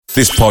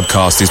This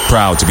podcast is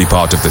proud to be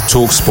part of the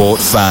TalkSport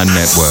Fan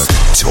Network.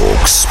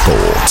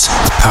 TalkSport.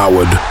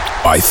 Powered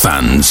by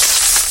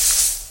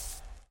fans.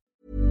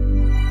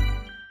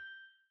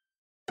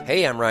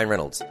 Hey, I'm Ryan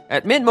Reynolds.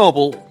 At Mint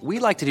Mobile, we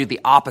like to do the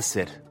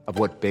opposite of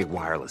what Big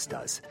Wireless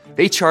does.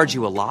 They charge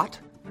you a lot,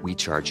 we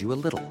charge you a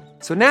little.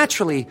 So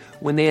naturally,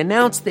 when they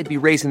announced they'd be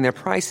raising their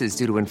prices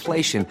due to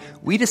inflation,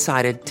 we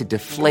decided to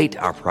deflate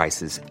our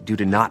prices due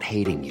to not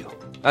hating you.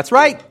 That's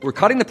right. We're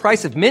cutting the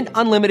price of Mint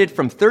Unlimited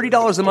from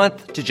 $30 a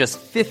month to just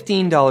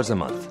 $15 a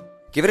month.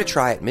 Give it a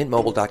try at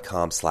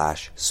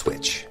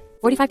mintmobile.com/switch.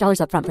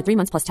 $45 up front for 3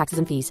 months plus taxes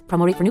and fees.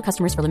 Promo rate for new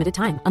customers for limited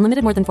time.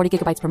 Unlimited more than 40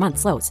 gigabytes per month.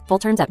 Slows full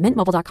terms at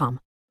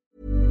mintmobile.com.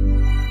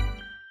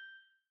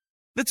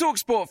 The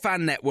TalkSport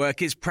Fan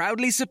Network is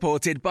proudly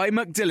supported by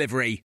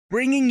McDelivery,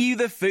 bringing you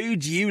the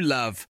food you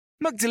love.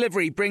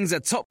 McDelivery brings a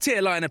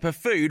top-tier lineup of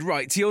food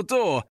right to your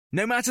door.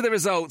 No matter the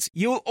result,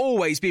 you'll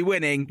always be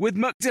winning with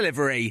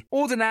McDelivery.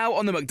 Order now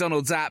on the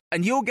McDonald's app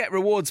and you'll get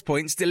rewards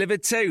points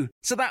delivered too.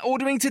 So that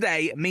ordering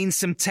today means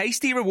some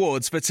tasty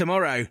rewards for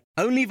tomorrow.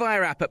 Only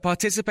via app at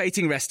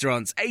participating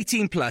restaurants.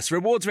 18 plus.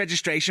 Rewards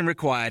registration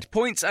required.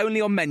 Points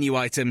only on menu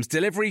items.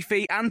 Delivery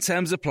fee and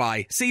terms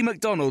apply. See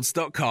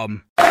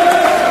mcdonalds.com.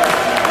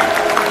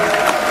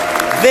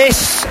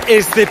 This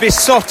is the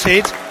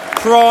besotted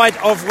Pride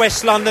of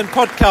West London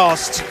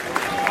podcast.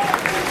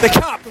 The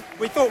Cup,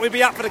 we thought we'd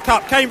be up for the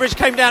Cup. Cambridge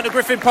came down to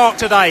Griffin Park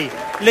today.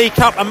 League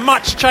Cup, a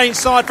much changed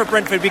side for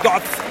Brentford. We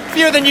got a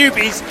few of the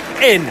newbies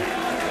in,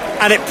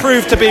 and it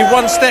proved to be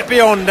one step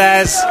beyond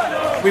as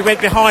we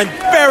went behind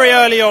very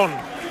early on.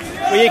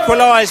 We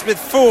equalised with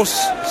force,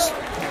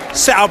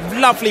 set up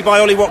lovely by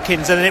Ollie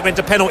Watkins, and then it went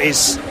to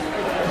penalties.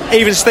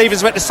 Even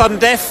Stevens went to sudden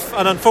death,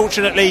 and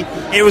unfortunately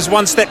it was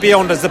one step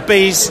beyond as the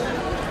Bees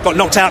got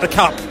knocked out of the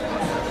Cup.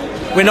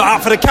 We're not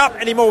up for the Cup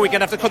anymore. We're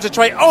going to have to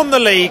concentrate on the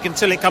league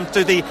until it comes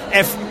to the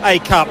FA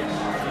Cup.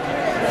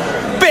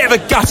 Bit of a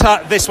gutter,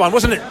 this one,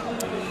 wasn't it?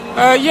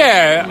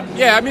 Yeah.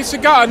 I mean, it's a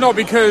gutter not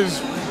because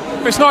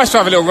it's nice to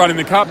have a little run in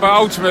the Cup, but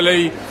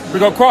ultimately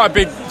we've got quite a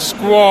big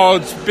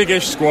squad,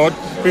 biggish squad.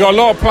 We've got a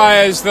lot of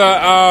players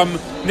that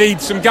need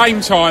some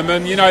game time,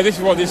 and, you know, this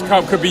is what this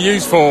Cup could be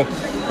used for.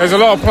 There's a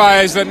lot of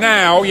players that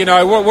now, you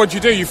know, what do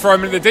you do? You throw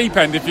them in the deep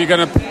end if you're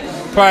going to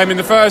play them in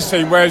the first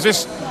team, whereas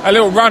this a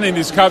little run in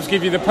this Cup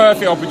give you the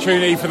perfect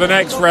opportunity for the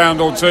next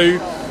round or two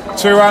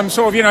to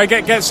sort of, you know,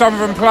 get some of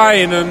them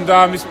playing, and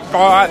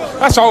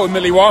that's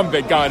ultimately what I'm a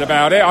bit gutted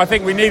about it. I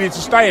think we needed to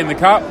stay in the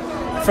Cup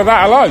for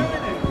that alone.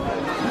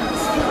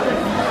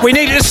 We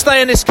needed to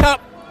stay in this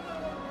Cup.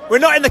 We're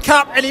not in the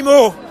Cup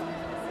anymore,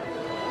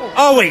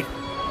 are we?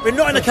 We're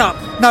not in the Cup.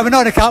 No, we're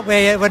not in the Cup.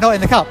 We're not in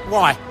the Cup.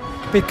 Why?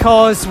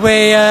 Because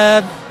we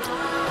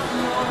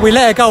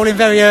let a goal in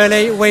very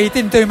early. We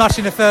didn't do much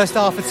in the first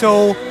half at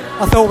all.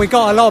 I thought we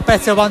got a lot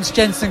better once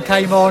Jensen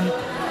came on,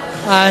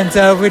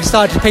 and we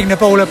started to ping the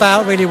ball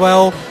about really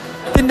well.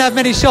 Didn't have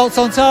many shots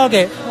on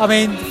target. I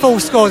mean, Full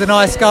scored a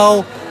nice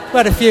goal. We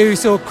had a few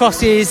sort of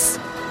crosses,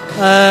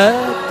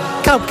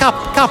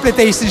 couple of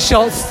decent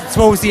shots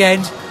towards the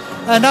end,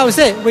 and that was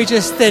it. We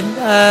just didn't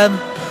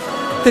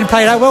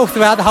play that well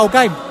throughout the whole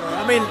game.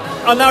 I mean,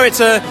 I know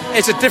it's a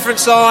different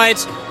side.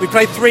 We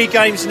played 3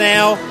 games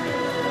now.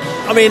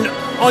 I mean,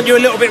 aren't you a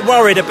little bit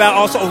worried about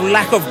our sort of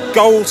lack of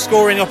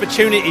goal-scoring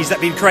opportunities that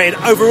have been created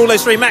over all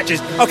those 3 matches?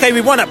 OK,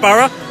 we won at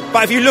Borough,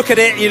 but if you look at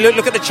it, you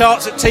look at the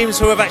charts at teams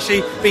who have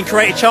actually been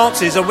created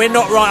chances, and we're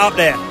not right up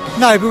there.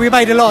 No, but we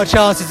made a lot of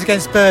chances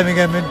against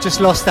Birmingham and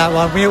just lost that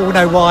one. We all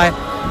know why.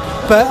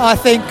 But I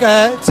think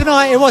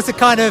tonight it was a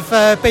kind of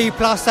B+, A-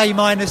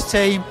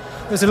 team.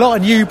 There was a lot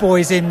of new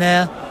boys in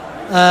there.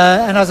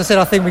 And as I said,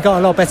 I think we got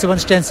a lot better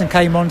once Jensen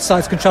came on,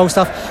 started to control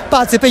stuff.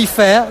 But to be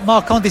fair,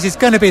 Mark Condis is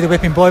going to be the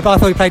whipping boy, but I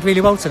thought he played really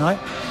well tonight.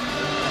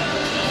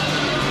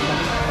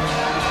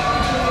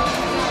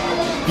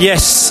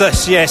 Yes.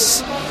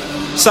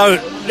 So,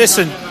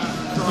 listen,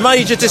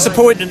 major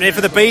disappointment here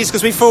for the Bees,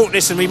 because we thought,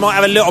 listen, we might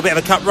have a little bit of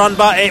a cup run,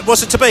 but it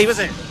wasn't to be, was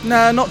it?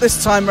 No, not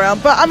this time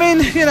round. But I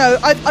mean, you know,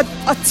 I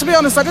to be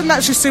honest, I didn't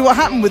actually see what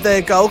happened with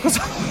their goal, because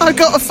I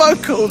got a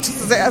phone call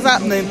just as it was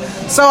happening.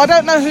 So I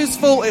don't know whose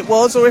fault it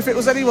was, or if it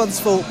was anyone's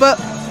fault. But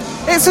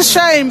it's a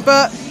shame,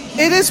 but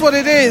it is what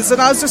it is.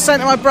 And I was just saying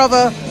to my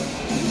brother,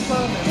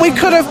 we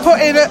could have put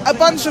in a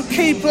bunch of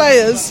key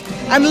players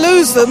and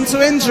lose them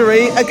to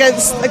injury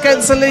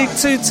against a League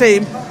 2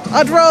 team.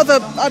 I'd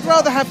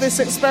rather have this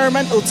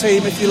experimental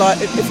team, if you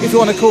like, if you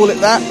want to call it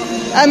that.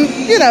 And,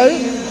 you know,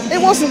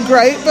 it wasn't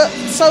great, but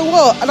so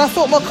what? And I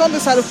thought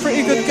Marcondes had a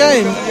pretty good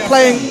game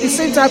playing. He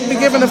seemed to have been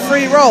given a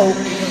free role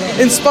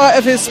in spite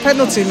of his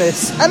penalty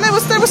miss. And there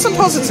were some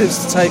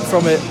positives to take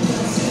from it.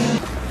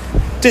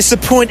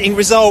 Disappointing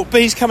result.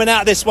 Bees coming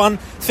out of this one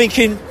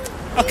thinking,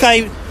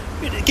 OK,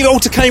 give it all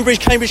to Cambridge.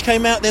 Cambridge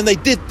came out, then they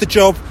did the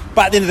job.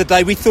 But at the end of the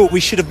day, we thought we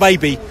should have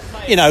maybe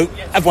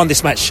have won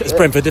this match as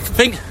Brentford, I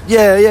think.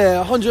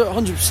 Yeah,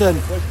 100%.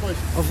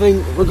 I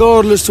think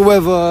regardless to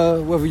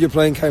whether you're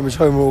playing Cambridge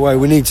home or away,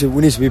 we need to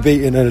be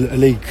beating a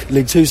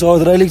League Two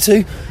side. Are they League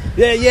Two?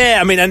 Yeah.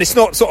 I mean, and it's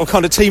not sort of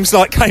kind of teams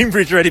like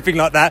Cambridge or anything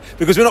like that,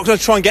 because we're not going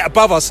to try and get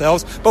above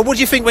ourselves. But what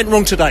do you think went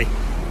wrong today?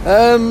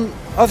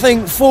 I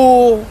think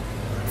four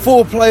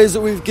players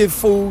that we've give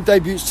full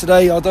debuts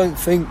today. I don't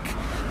think,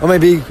 or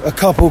maybe a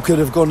couple could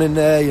have gone in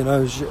there,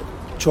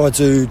 tried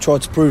to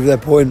prove their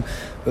point.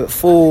 But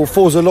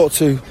four's a lot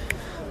to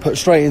put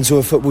straight into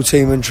a football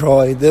team and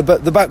try.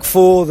 The back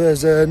four,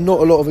 there's not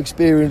a lot of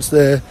experience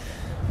there.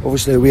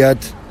 Obviously, we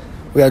had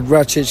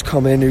Racic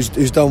come in,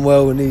 who's done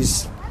well, and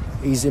he's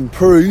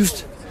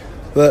improved.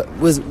 But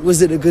was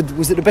it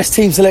the best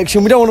team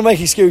selection? We don't want to make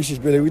excuses,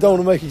 Billy. We don't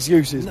want to make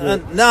excuses. No.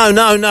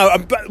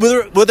 But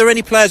were there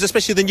any players,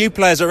 especially the new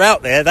players that are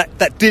out there,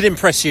 that did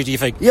impress you? Do you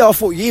think? Yeah, I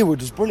thought Yearwood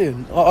was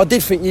brilliant. I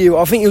did think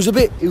Yearwood. I think he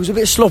was a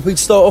bit sloppy to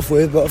start off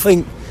with, but I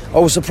think I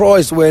was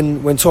surprised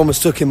when Thomas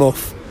took him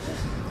off.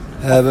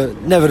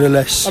 But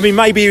nevertheless, I mean,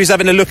 maybe he was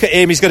having a look at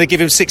him. He's going to give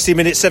him 60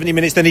 minutes, 70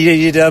 minutes. Then he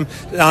needed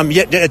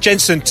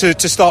Jensen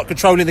to start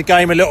controlling the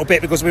game a little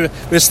bit, because we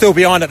were still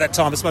behind at that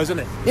time, I suppose, isn't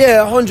it?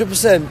 Yeah,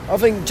 100%. I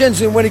think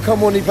Jensen, when he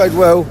come on, he played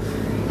well.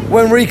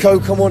 When Rico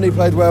come on, he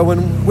played well.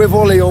 When with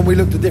Ollie on, we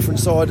looked a different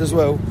side as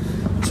well.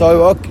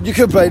 So you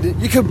could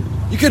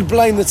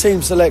blame the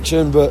team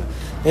selection, but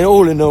in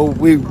all,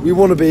 we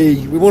want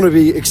to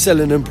be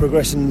excelling and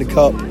progressing in the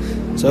cup.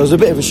 So it was a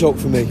bit of a shock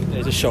for me.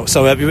 It's a shock.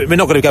 So we're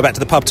not going to go back to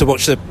the pub to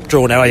watch the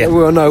draw now, are you?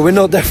 Well, no, we're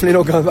definitely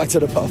not going back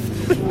to the pub.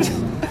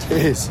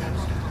 Cheers.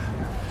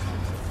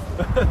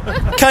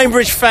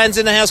 Cambridge fans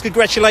in the house,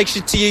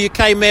 congratulations to you. You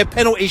came there,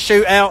 penalty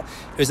shootout.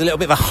 It was a little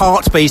bit of a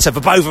heartbeater for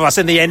both of us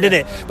in the end,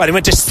 didn't it? But it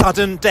went to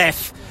sudden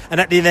death.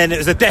 And at the end, it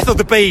was the death of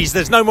the bees.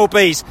 There's no more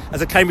bees as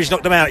the Cambridge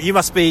knocked them out. You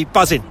must be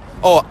buzzing.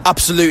 Oh,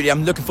 absolutely.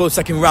 I'm looking for the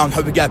second round.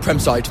 Hope we get a Prem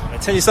side. I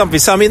tell you something.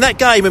 So, I mean, that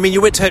game, you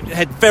went to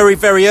head very,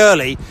 very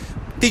early.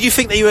 Did you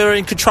think that you were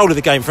in control of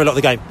the game for a lot of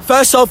the game?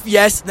 First off,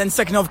 yes. Then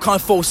second off, kind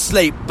of fall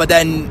asleep. But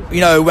then,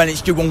 when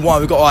it's due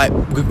 1-1, we got, all right,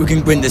 we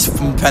can win this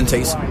from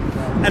penalties.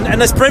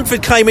 And as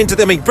Brentford came into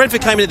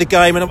the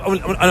game, and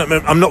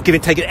I'm not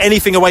taking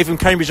anything away from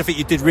Cambridge. I think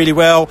you did really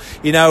well.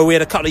 We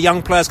had a couple of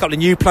young players, a couple of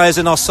new players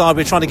on our side.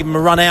 We were trying to give them a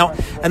run out,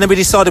 and then we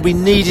decided we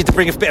needed to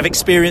bring a bit of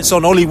experience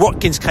on. Ollie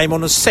Watkins came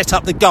on and set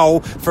up the goal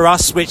for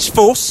us, which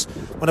Force,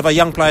 one of our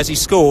young players, he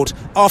scored.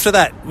 After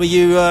that, were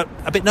you a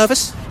bit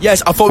nervous?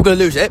 Yes, I thought we were going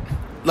to lose it.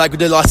 Like we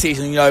did last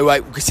season, we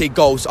could see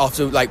goals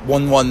after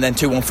 1-1, then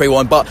 2-1,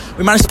 3-1. But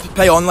we managed to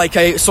play on like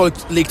a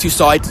solid League Two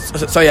side.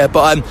 So yeah,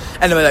 but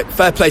anyway,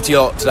 fair play to you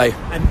lot today.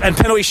 And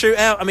penalty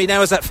shootout. I mean, how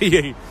was that for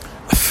you?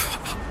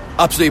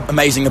 Absolutely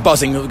amazing,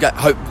 buzzing. We get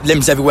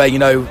limbs everywhere,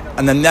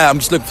 And then I'm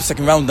just looking for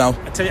second round now.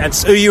 I tell you, and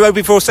who are you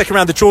hoping for second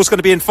round? The draw's going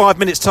to be in 5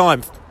 minutes'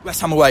 time.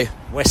 West Ham away.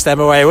 We'll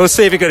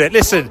see if you're good at it.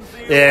 Listen,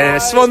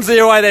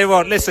 Swansea away they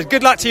want. Listen,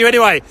 good luck to you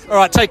anyway. All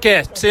right, take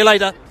care. See you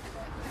later.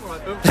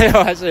 All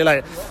right, see you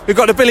later. We've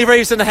got the Billy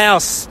Reeves in the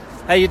house.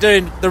 How you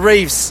doing, the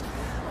Reeves?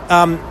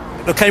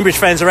 The Cambridge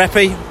fans are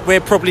happy.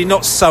 We're probably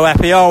not so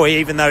happy, are we?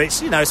 Even though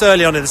it's it's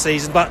early on in the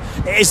season, but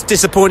it is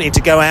disappointing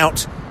to go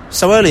out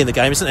so early in the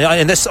game, isn't it?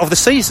 And this of the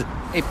season.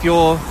 If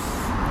you're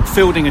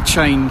fielding a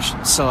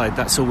changed side,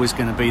 that's always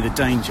going to be the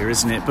danger,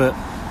 isn't it? But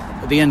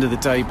at the end of the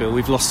day, Bill,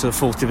 we've lost to a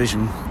 4th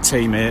division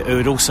team here who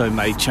had also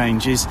made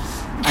changes,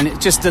 and it's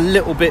just a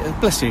little bit,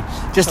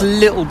 a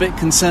little bit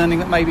concerning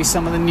that maybe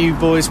some of the new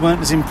boys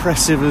weren't as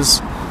impressive as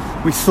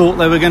we thought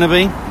they were going to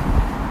be.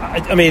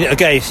 I mean,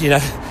 again,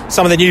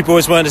 some of the new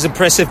boys weren't as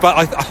impressive, but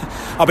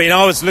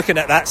I was looking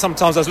at that.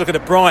 Sometimes I was looking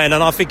at Brian,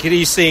 and I think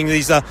he's seeing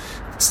these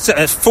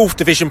 4th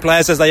division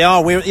players as they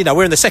are. We're in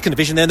the 2nd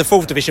division, they're in the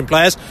 4th division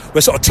players.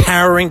 We're sort of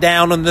towering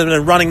down on them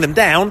and running them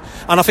down,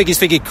 and I think he's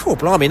thinking, cool,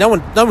 blimey, no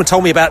one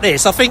told me about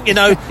this. I think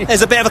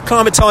there's a bit of a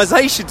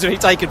acclimatisation to be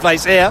taking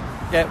place here.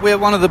 Yeah, we're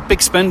one of the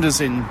big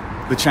spenders in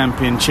the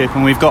Championship,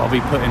 and we've got to be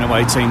putting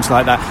away teams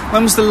like that.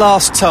 When was the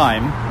last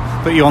time,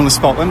 put you on the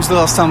spot, when was the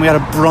last time we had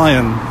a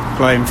Brian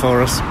playing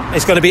for us?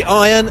 It's going to be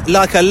iron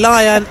like a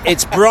lion.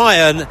 It's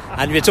Brian,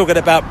 and you're talking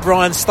about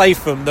Brian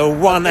Statham, the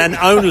one and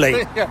only.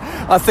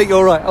 Yeah, I think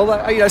you're right.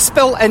 Although,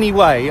 spell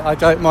anyway, I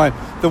don't mind.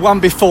 The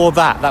one before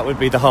that would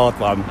be the hard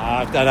one.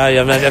 I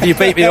don't know. Have you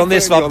beat me on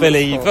this one,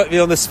 Billy? You put me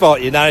on the spot,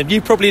 and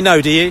you probably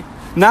know, do you?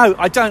 No,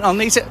 I don't.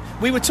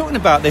 We were talking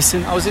about this,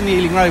 and I was in the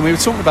Ealing Road. We were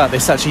talking about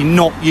this actually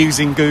not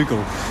using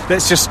Google.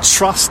 Let's just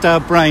trust our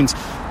brains.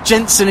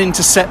 Jensen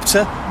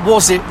interceptor.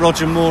 Was it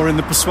Roger Moore in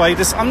the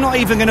Persuaders? I'm not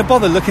even going to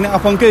bother looking it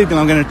up on Google.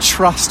 I'm going to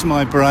trust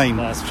my brain.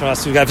 Let's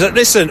trust you.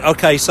 Listen,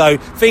 okay, so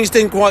things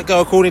didn't quite go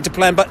according to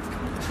plan, but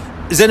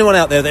is anyone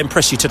out there that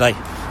impressed you today?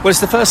 Well, it's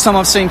the first time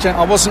I've seen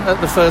I wasn't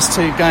at the first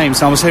 2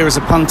 games. I was here as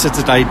a punter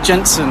today.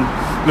 Jensen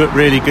looked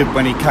really good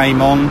when he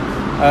came on.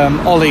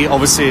 Ollie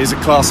obviously is a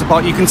class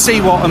apart. You can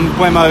see what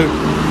Mbeumo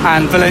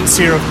and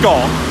Valencia have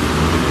got,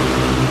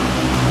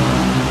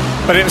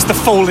 but it was the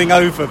falling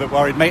over that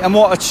worried me. And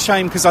what a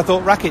shame, because I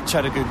thought Rakic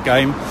had a good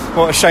game.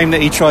 What a shame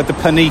that he tried the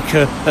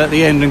Panika at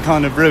the end and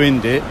kind of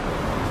ruined it.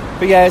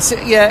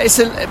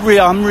 But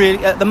I'm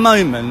really at the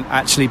moment.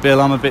 Actually,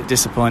 Bill, I'm a bit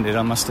disappointed,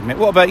 I must admit.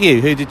 What about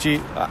you? Who did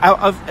you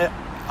out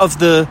of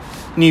the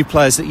new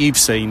players that you've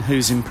seen?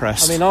 Who's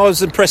impressed? I mean, I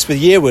was impressed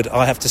with Yearwood,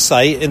 I have to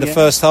say, in the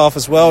first half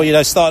as well.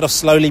 Started off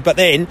slowly, but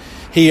then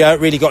he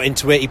really got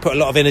into it. He put a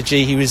lot of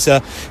energy. He was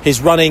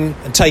his running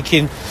and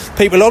taking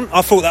people on.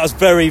 I thought that was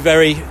very,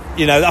 very.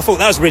 I thought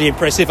that was really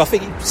impressive. I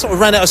think he sort of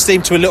ran out of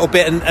steam to a little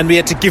bit, and we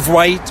had to give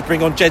way to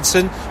bring on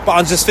Jensen. But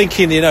I'm just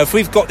thinking, if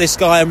we've got this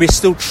guy and we're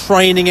still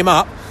training him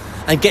up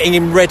and getting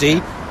him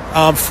ready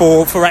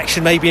for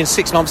action maybe in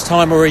 6 months'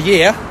 time or a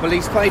year. Well,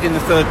 he's played in the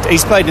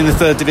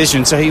third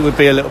division, so he would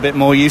be a little bit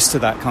more used to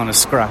that kind of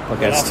scrap, I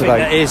guess. Well, I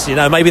think that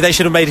is, maybe they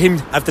should have made him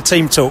have the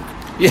team talk.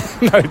 Yeah,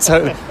 no,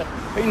 totally.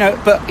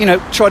 But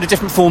tried a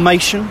different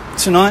formation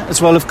tonight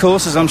as well, of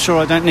course, as I'm sure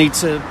I don't need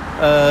to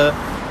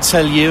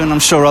tell you, and I'm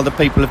sure other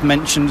people have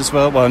mentioned as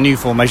well. Well, a new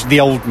formation, the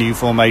old new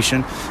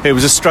formation. It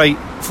was a straight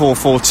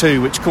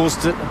 4-4-2, which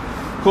caused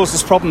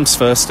us problems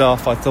first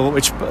half, I thought,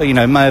 which may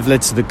have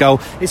led to the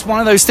goal. It's one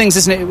of those things,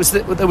 isn't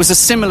it? There was a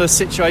similar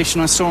situation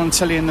I saw on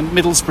telly in the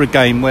Middlesbrough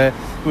game where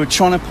we were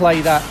trying to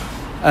play that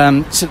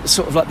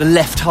sort of like the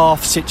left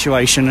half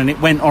situation, and it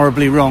went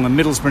horribly wrong, and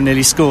Middlesbrough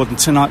nearly scored, and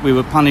tonight we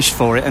were punished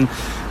for it. And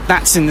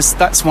that's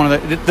one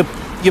of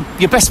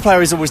your best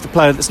player is always the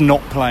player that's not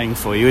playing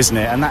for you, isn't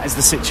it? And that is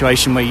the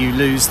situation where you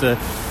lose the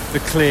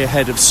clear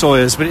head of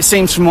Sawyers. But it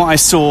seems from what I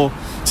saw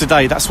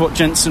today, that's what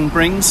Jensen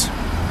brings.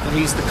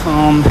 He's the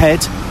calm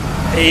head.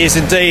 He is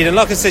indeed, and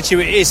like I said to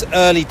you, it is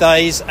early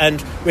days,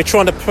 and we're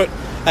trying to put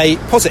a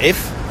positive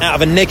out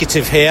of a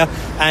negative here.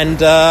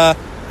 And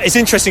it's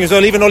interesting as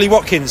well, even Ollie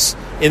Watkins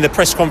in the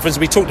press conference,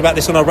 we talked about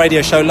this on our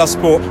radio show, Love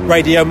Sport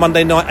Radio,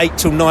 Monday night 8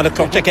 till 9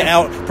 o'clock. Check it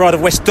out, Pride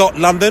of West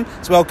London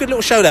as well. Good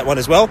little show, that one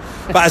as well.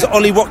 But as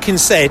Ollie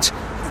Watkins said,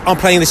 I'm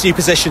playing this new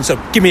possession, so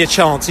give me a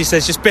chance. He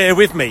says, just bear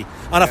with me.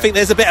 And I think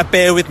there's a bit of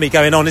bear with me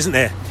going on, isn't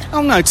there?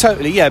 Oh no,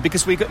 totally, yeah.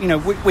 Because we got,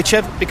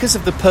 because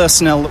of the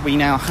personnel that we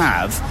now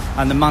have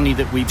and the money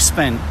that we've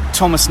spent,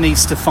 Thomas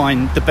needs to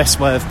find the best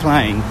way of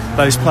playing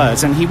those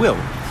players, and he will.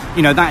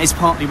 That is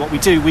partly what we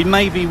do.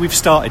 We've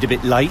started a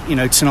bit late.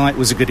 Tonight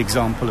was a good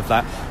example of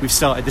that. We've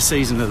started the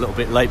season a little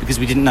bit late because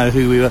we didn't know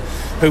who we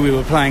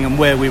were playing and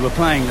where we were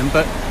playing them.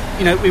 But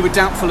we were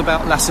doubtful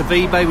about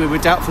Lasavibe, we were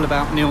doubtful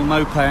about Neil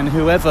Mopé, and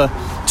whoever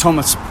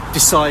Thomas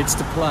decides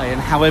to play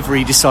and however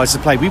he decides to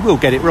play, we will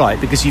get it right,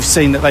 because you've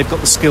seen that they've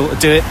got the skill to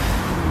do it,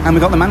 and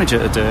we've got the manager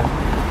to do it.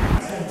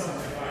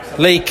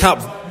 League Cup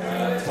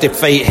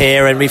defeat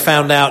here, and we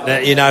found out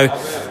that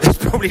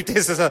probably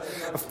this is a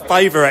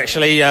favour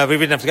actually. We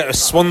didn't have to go to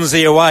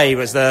Swansea away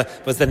was the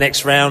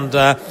next round.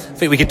 I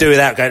think we could do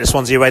without going to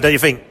Swansea away, don't you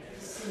think?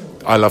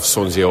 I love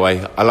Swansea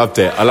away. I loved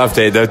it.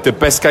 The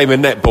best game of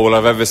netball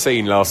I've ever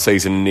seen last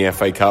season in the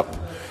FA Cup.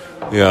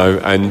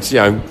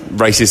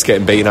 Racists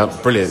getting beaten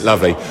up. Brilliant,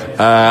 lovely.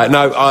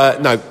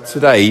 No,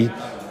 today,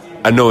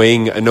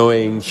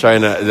 annoying,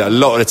 showing that a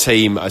lot of the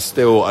team are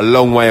still a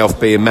long way off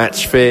being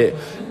match fit,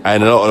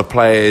 and a lot of the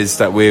players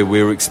that we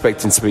were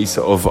expecting to be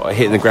sort of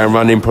hitting the ground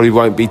running probably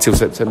won't be till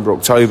September,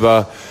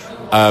 October.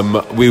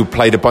 We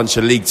played a bunch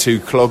of League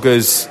 2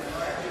 cloggers.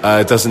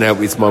 Doesn't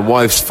help, it's my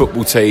wife's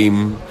football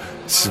team.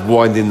 It's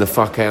winding the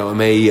fuck out of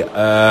me.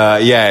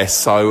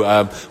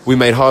 So we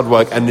made hard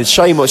work, and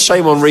shame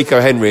on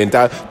Rico Henry and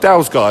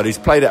Dalsgaard, who's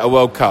played at a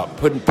World Cup,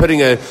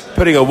 putting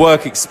a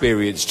work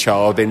experience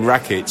child in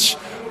Rakic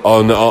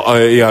on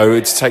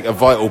to take a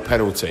vital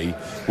penalty,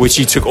 which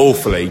he took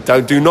awfully.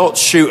 Do not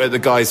shoot at the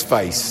guy's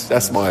face.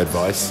 That's my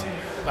advice.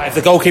 But if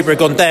the goalkeeper had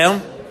gone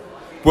down.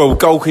 Well,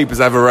 goalkeepers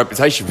have a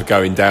reputation for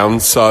going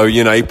down, so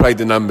he played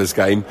the numbers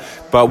game,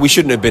 but we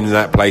shouldn't have been in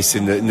that place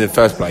in the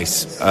first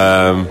place.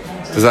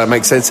 Does that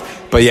make sense?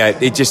 But yeah,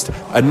 it just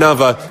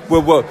another.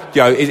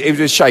 It was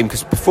a shame,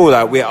 because before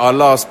that, our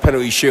last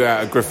penalty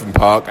shootout at Griffin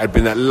Park had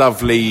been that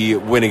lovely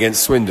win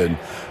against Swindon,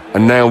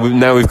 and now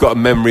we've got a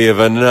memory of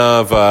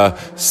another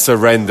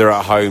surrender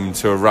at home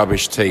to a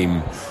rubbish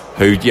team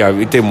who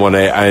didn't want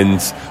it.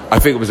 And I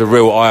think it was a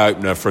real eye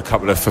opener for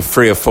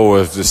 3 or 4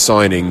 of the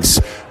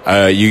signings.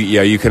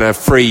 You can have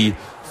 3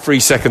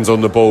 seconds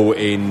on the ball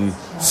in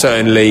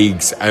certain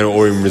leagues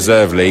or in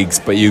reserve leagues,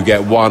 but you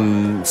get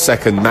 1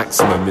 second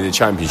maximum in the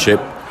Championship,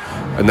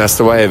 and that's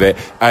the way of it.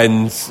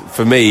 And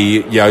for me,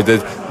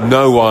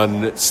 no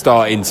one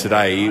starting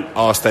today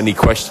asked any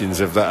questions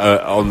of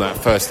that on that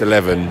first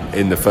 11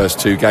 in the first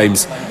 2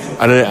 games,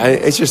 and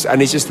it's just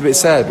a bit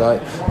sad.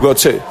 Like, we've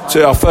got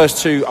our first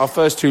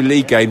two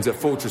league games at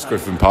Fortress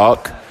Griffin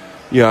Park.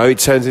 It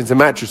turns into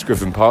Mattress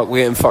Griffin Park.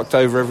 We're getting fucked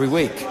over every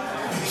week.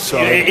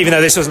 So, even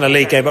though this wasn't a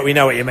league game, but we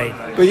know what you mean.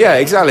 But yeah,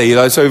 exactly.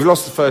 So we've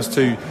lost the first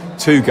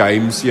two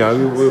games. We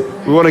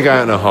want to go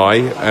out on a high,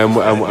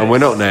 and we're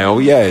not now.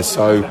 Yeah.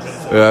 So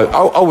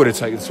I would have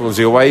taken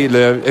Swansea away.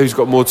 Who's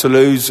got more to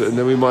lose? And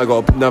then we might have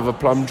got another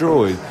plum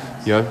draw.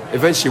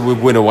 Eventually we'll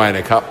win away in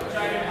a cup.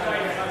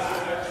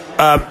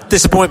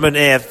 Disappointment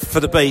here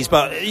for the Bees,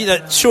 but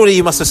surely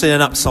you must have seen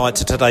an upside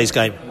to today's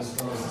game.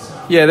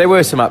 Yeah, there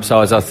were some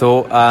upsides, I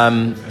thought.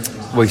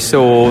 We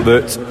saw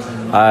that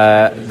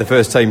The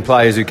first team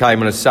players who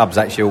came on as subs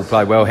actually all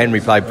played well. Henry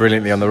played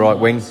brilliantly on the right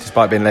wing,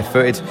 despite being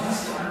left-footed.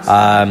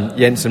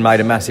 Jensen made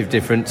a massive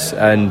difference,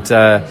 and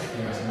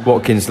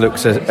Watkins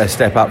looks a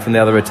step up from the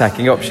other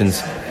attacking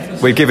options.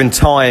 We've given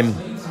time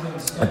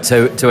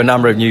to a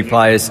number of new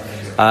players,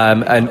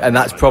 and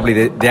that's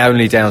probably the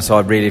only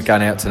downside really of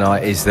going out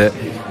tonight, is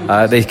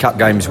that these cup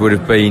games would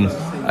have been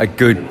a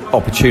good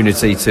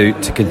opportunity to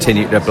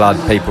continue to blood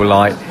people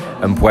like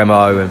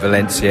Mbuemo and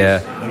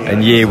Valencia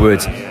and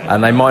Yearwood,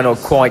 and they might not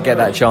quite get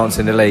that chance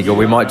in the league, or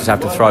we might just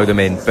have to throw them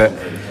in. But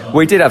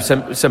we did have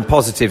some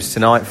positives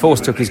tonight. Force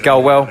took his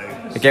goal well.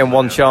 Again,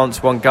 one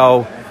chance, one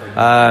goal.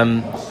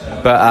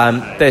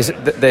 But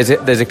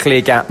there's a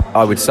clear gap,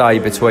 I would say,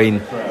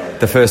 between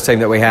the first team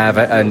that we have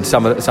and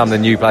some of the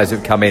new players that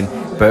have come in.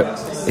 But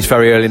it's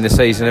very early in the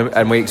season,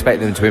 and we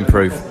expect them to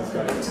improve.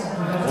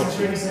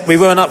 We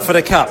weren't up for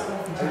the cup.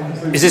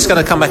 Is this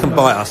going to come back and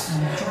bite us?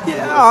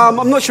 Yeah,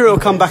 I'm not sure it'll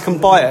come back and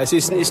bite us.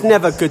 It's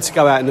never good to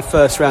go out in the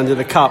first round of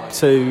the cup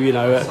to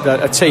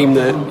a team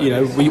that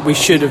we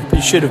should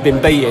have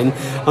been beating.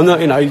 I'm not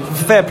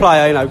fair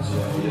play.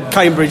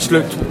 Cambridge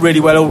looked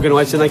really well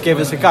organised and they gave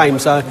us a game,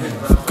 so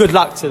good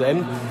luck to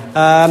them.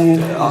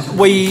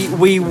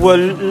 We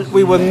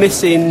were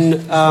missing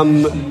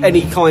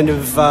any kind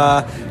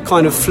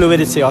of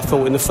fluidity, I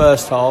thought, in the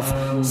first half.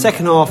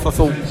 Second half, I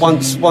thought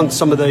once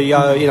some of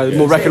the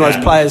more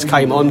recognised players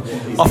came on,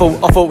 I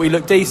thought we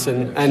looked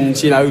decent, and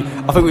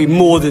I think we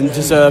more than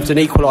deserved an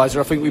equaliser.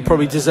 I think we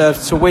probably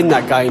deserved to win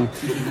that game.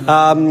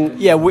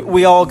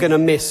 We are going to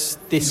miss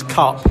this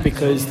cup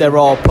because there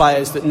are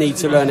players that need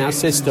to learn our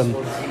system,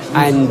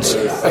 and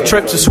a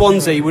trip to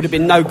Swansea would have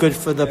been no good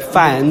for the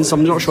fans.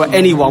 I'm not sure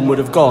anyone would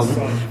have gone,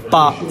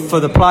 but for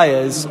the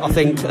players, I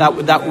think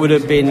that would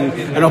have been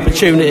an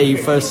opportunity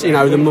for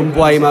the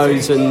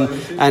Mbuemos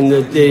and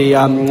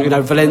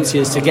the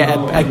Valencias to get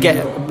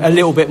a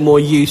little bit more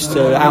used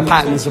to our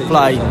patterns of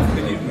play.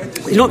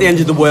 It's not the end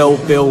of the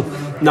world, Bill.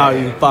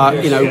 No,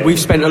 but we've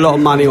spent a lot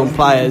of money on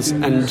players,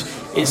 and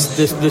it's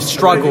the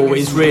struggle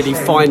is really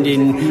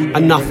finding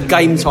enough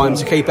game time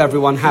to keep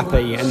everyone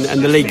happy,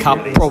 and the League Cup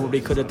probably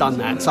could have done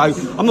that. So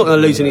I'm not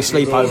going to lose any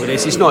sleep over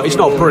this. It's not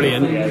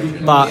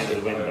brilliant, but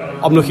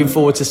I'm looking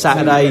forward to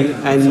Saturday,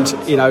 and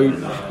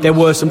there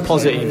were some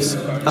positives.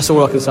 That's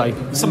all I can say.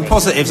 Some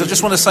positives. I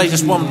just want to say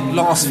just one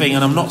last thing,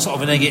 and I'm not sort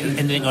of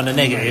ending on a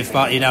negative,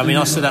 but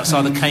I stood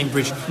outside the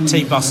Cambridge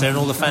team bus there, and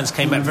all the fans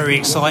came back very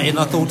excited, and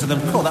I thought to them,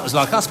 cool, that was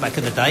like us back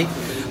in the day.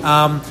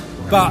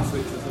 But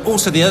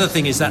also the other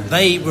thing is that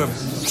they were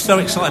so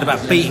excited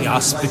about beating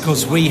us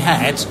because we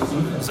had,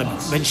 as I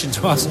mentioned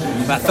to us,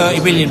 about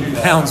 £30 million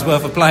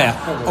worth of player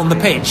on the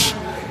pitch.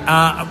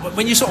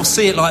 When you sort of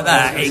see it like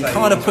that, it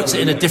kind of puts it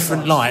in a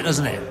different light,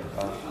 doesn't it?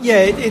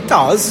 Yeah, it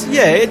does.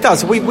 Yeah, it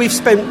does. We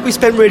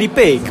spent really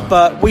big,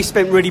 but we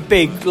spent really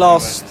big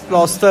last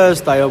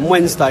Thursday, on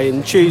Wednesday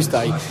and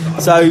Tuesday.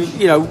 So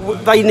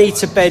they need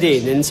to bed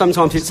in, and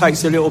sometimes it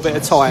takes a little bit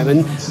of time.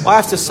 And I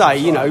have to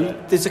say,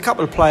 there's a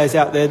couple of players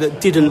out there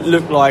that didn't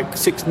look like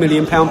 £6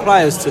 million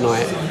players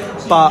tonight,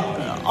 but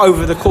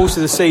over the course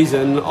of the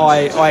season,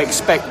 I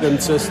expect them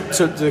to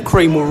the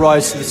cream will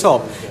rise to the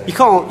top. You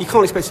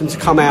can't expect them to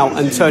come out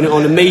and turn it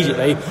on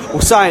immediately.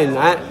 Well, saying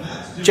that,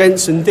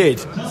 Jensen did.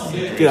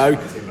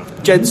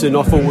 Jensen,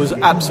 I thought, was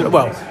absolutely...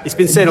 Well, it's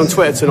been said on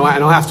Twitter tonight,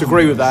 and I have to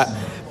agree with that.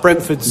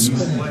 Brentford's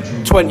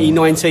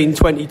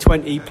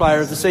 2019-2020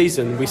 player of the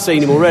season. We've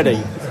seen him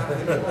already.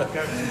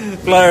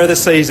 Player of the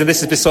season.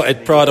 This is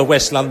Besotted Pride of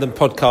West London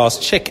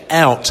podcast. Check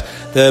out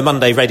the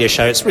Monday radio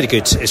show. It's really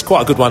good. It's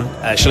quite a good one,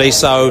 actually.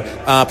 So,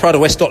 Pride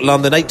of West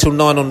London, 8 till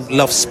 9 on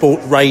Love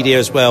Sport Radio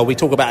as well. We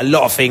talk about a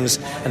lot of things,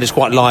 and it's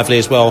quite lively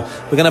as well.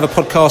 We're going to have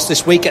a podcast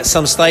this week at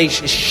some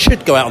stage. It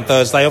should go out on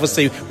Thursday.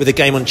 Obviously, with the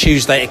game on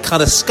Tuesday, it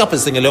kind of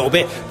scuppers things a little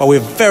bit, but we're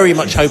very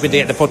much hoping to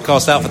get the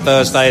podcast out for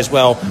Thursday as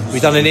well.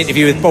 We've done an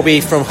interview with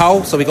Bobby from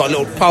Hull, so we've got a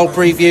little poll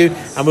preview,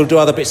 and we'll do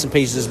other bits and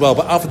pieces as well.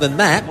 But other than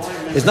that,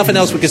 there's nothing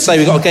else we could say.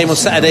 We've got a game on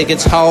Saturday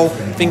against Hull.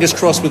 Fingers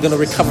crossed we're going to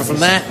recover from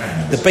that.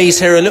 The Bees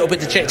here are a little bit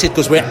dejected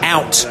because we're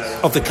out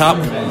of the cup,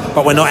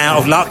 but we're not out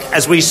of luck,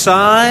 as we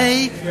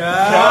say.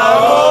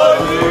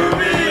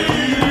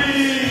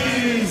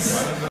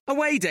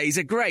 Away days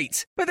are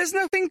great, but there's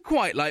nothing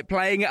quite like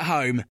playing at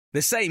home.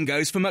 The same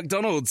goes for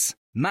McDonald's.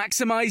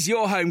 Maximise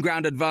your home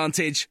ground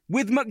advantage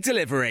with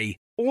McDelivery.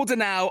 Order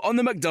now on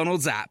the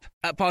McDonald's app.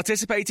 At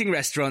participating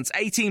restaurants,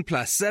 18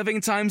 plus,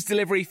 serving times,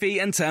 delivery fee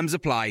and terms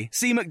apply.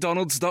 See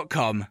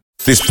mcdonalds.com.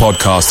 This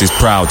podcast is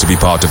proud to be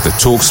part of the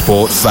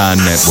TalkSport Fan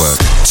Network.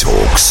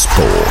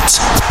 TalkSport.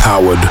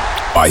 Powered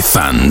by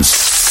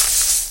fans.